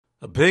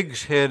A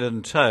Pig's Head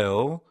and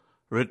Tail,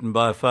 written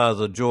by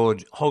Father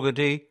George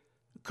Hogarty,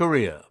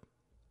 Korea.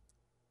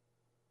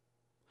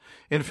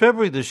 In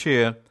February this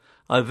year,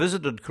 I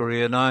visited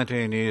Korea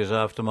 19 years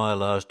after my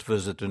last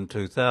visit in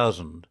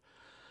 2000,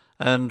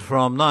 and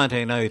from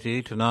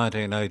 1980 to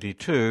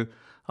 1982,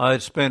 I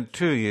had spent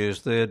 2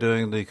 years there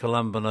doing the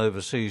Columban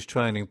Overseas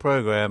Training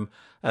Program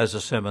as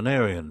a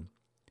seminarian.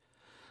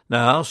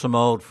 Now, some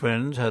old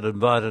friends had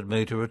invited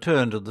me to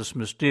return to this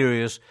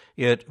mysterious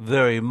yet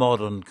very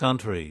modern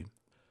country.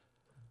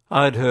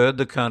 I had heard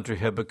the country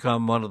had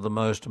become one of the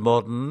most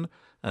modern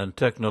and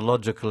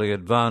technologically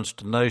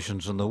advanced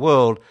nations in the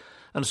world,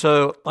 and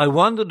so I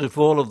wondered if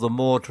all of the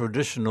more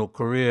traditional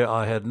Korea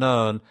I had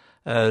known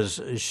as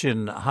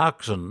Shin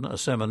Haksen, a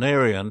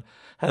seminarian,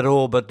 had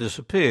all but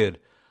disappeared,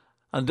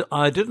 and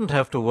I didn't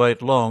have to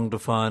wait long to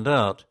find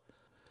out.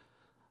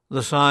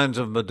 The signs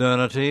of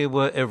modernity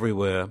were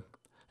everywhere,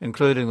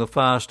 including the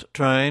fast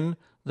train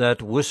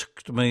that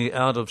whisked me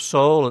out of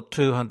Seoul at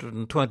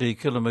 220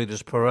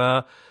 kilometers per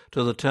hour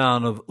to the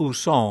town of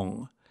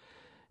Usong.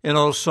 In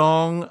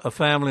Ulsan, a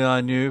family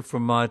I knew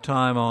from my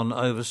time on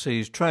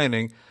overseas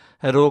training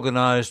had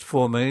organized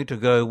for me to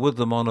go with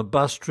them on a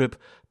bus trip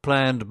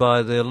planned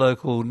by their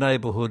local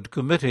neighborhood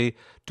committee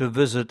to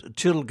visit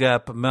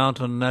Chilgap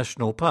Mountain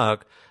National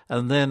Park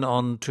and then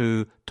on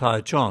to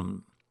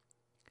Taichung.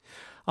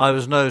 I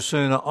was no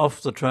sooner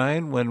off the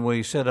train when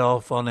we set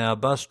off on our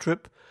bus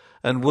trip,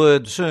 and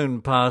word soon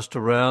passed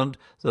around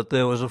that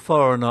there was a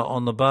foreigner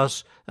on the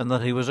bus and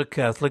that he was a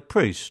Catholic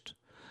priest.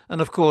 And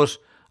of course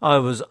I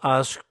was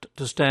asked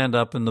to stand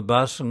up in the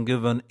bus and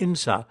give an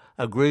insa,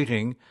 a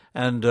greeting,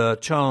 and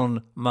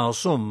chon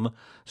malsum,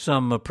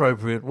 some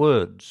appropriate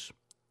words.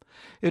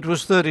 It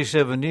was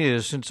 37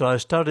 years since I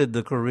studied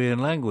the Korean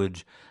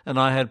language, and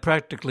I had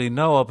practically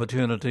no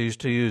opportunities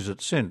to use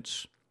it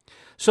since.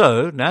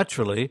 So,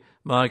 naturally,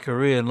 my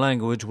Korean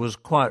language was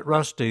quite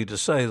rusty, to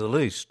say the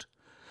least.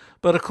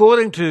 But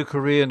according to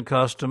Korean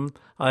custom,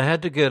 I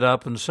had to get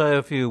up and say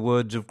a few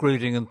words of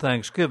greeting and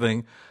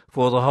thanksgiving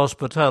for the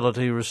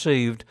hospitality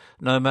received,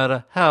 no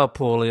matter how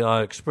poorly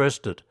I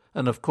expressed it,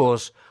 and of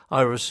course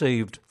I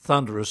received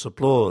thunderous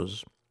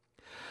applause.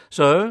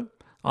 So,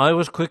 I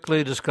was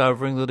quickly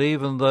discovering that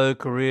even though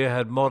Korea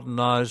had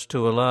modernized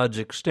to a large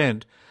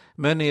extent,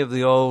 many of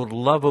the old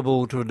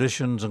lovable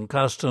traditions and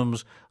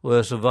customs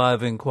were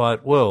surviving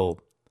quite well,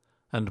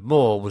 and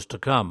more was to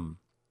come.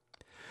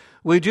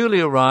 We duly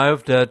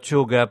arrived at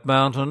Chilgap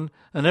Mountain,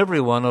 and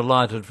everyone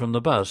alighted from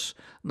the bus.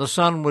 The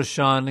sun was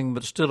shining,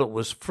 but still it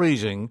was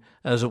freezing,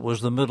 as it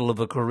was the middle of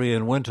a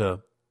Korean winter.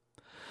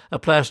 A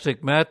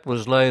plastic mat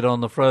was laid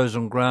on the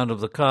frozen ground of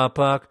the car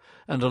park,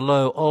 and a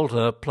low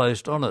altar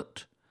placed on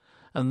it.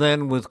 And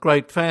then, with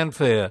great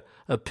fanfare,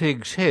 a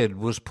pig's head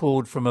was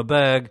pulled from a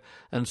bag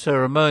and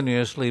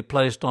ceremoniously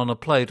placed on a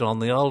plate on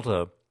the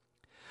altar.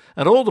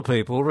 And all the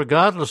people,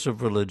 regardless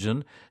of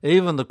religion,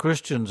 even the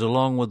Christians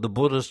along with the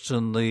Buddhists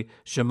and the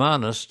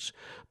shamanists,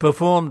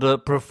 performed a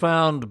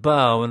profound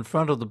bow in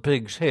front of the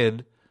pig's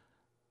head,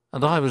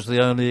 and I was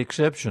the only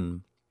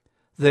exception.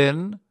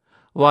 Then,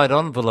 white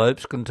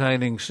envelopes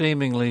containing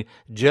seemingly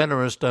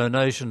generous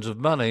donations of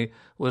money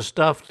were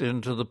stuffed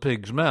into the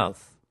pig's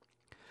mouth.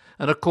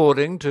 And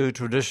according to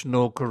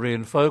traditional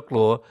Korean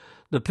folklore,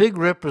 the pig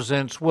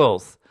represents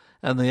wealth,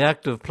 and the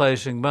act of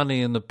placing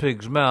money in the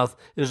pig's mouth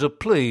is a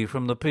plea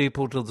from the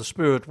people to the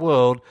spirit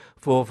world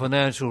for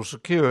financial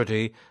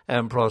security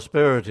and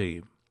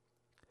prosperity.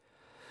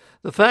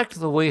 The fact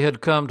that we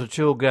had come to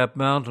Chilgap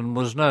Mountain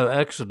was no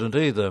accident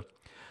either.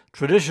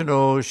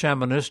 Traditional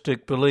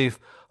shamanistic belief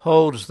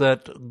holds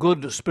that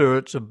good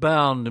spirits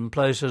abound in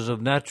places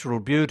of natural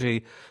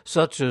beauty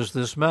such as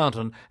this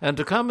mountain, and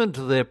to come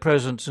into their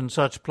presence in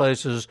such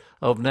places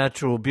of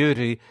natural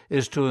beauty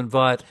is to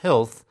invite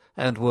health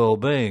and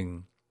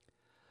well-being.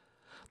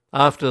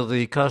 After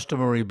the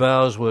customary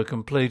bows were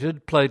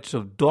completed, plates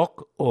of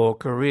dok or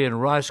Korean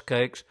rice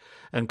cakes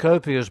and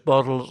copious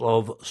bottles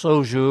of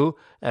soju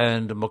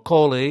and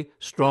makgeolli,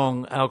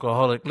 strong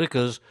alcoholic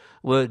liquors,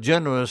 were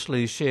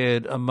generously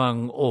shared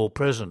among all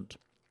present.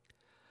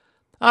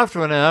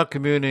 After an hour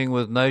communing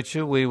with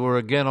nature, we were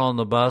again on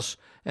the bus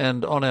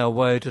and on our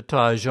way to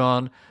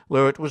Taichung,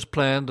 where it was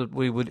planned that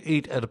we would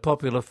eat at a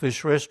popular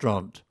fish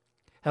restaurant.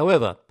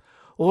 However,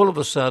 all of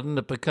a sudden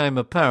it became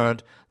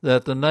apparent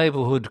that the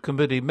neighbourhood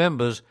committee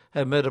members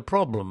had met a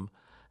problem,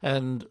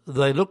 and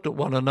they looked at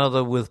one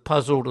another with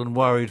puzzled and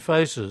worried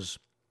faces.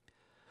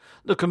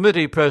 The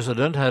committee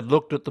president had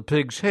looked at the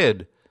pig's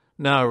head,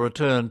 now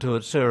returned to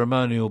its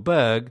ceremonial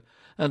bag,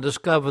 and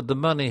discovered the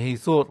money he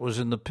thought was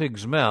in the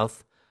pig's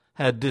mouth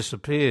had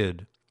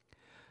disappeared.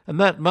 And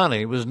that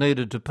money was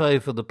needed to pay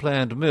for the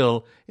planned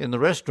meal in the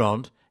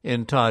restaurant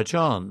in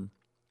Taichung.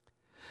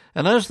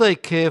 And as they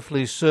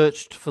carefully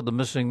searched for the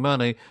missing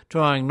money,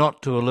 trying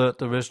not to alert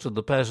the rest of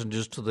the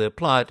passengers to their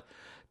plight,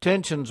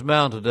 tensions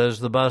mounted as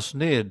the bus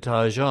neared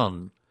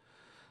Taichung.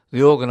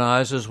 The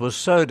organisers were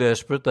so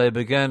desperate they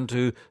began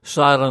to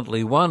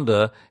silently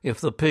wonder if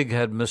the pig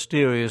had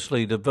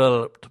mysteriously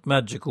developed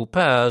magical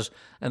powers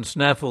and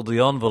snaffled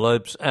the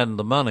envelopes and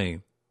the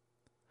money.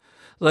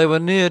 They were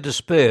near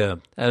despair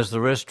as the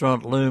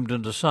restaurant loomed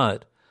into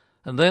sight,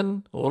 and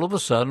then, all of a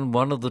sudden,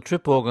 one of the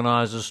trip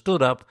organisers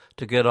stood up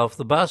to get off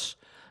the bus,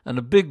 and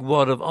a big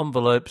wad of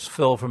envelopes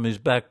fell from his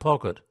back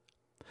pocket.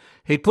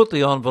 He'd put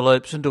the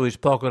envelopes into his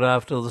pocket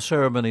after the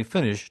ceremony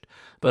finished,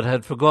 but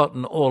had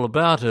forgotten all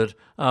about it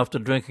after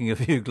drinking a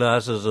few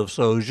glasses of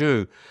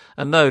soju,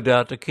 and no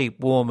doubt to keep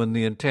warm in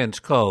the intense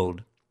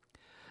cold.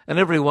 And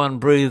everyone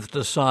breathed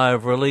a sigh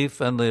of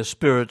relief, and their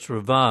spirits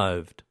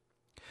revived.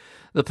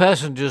 The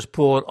passengers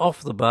poured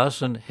off the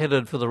bus and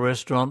headed for the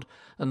restaurant,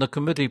 and the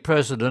committee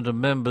president and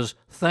members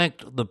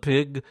thanked the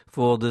pig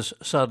for this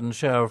sudden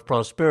shower of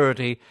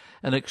prosperity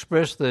and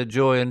expressed their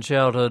joy and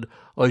shouted,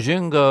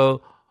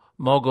 "Ojingo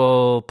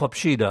Mogo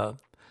Popshida,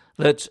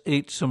 let's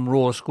eat some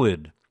raw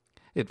squid."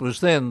 It was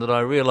then that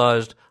I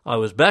realised I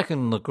was back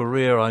in the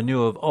career I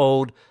knew of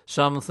old.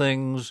 Some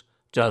things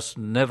just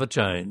never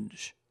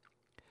change.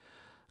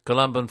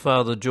 Columban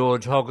Father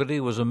George Hoggerty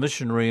was a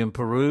missionary in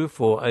Peru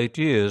for 8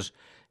 years.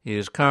 He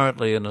is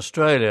currently in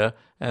Australia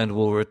and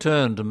will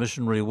return to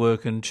missionary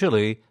work in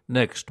Chile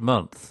next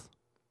month.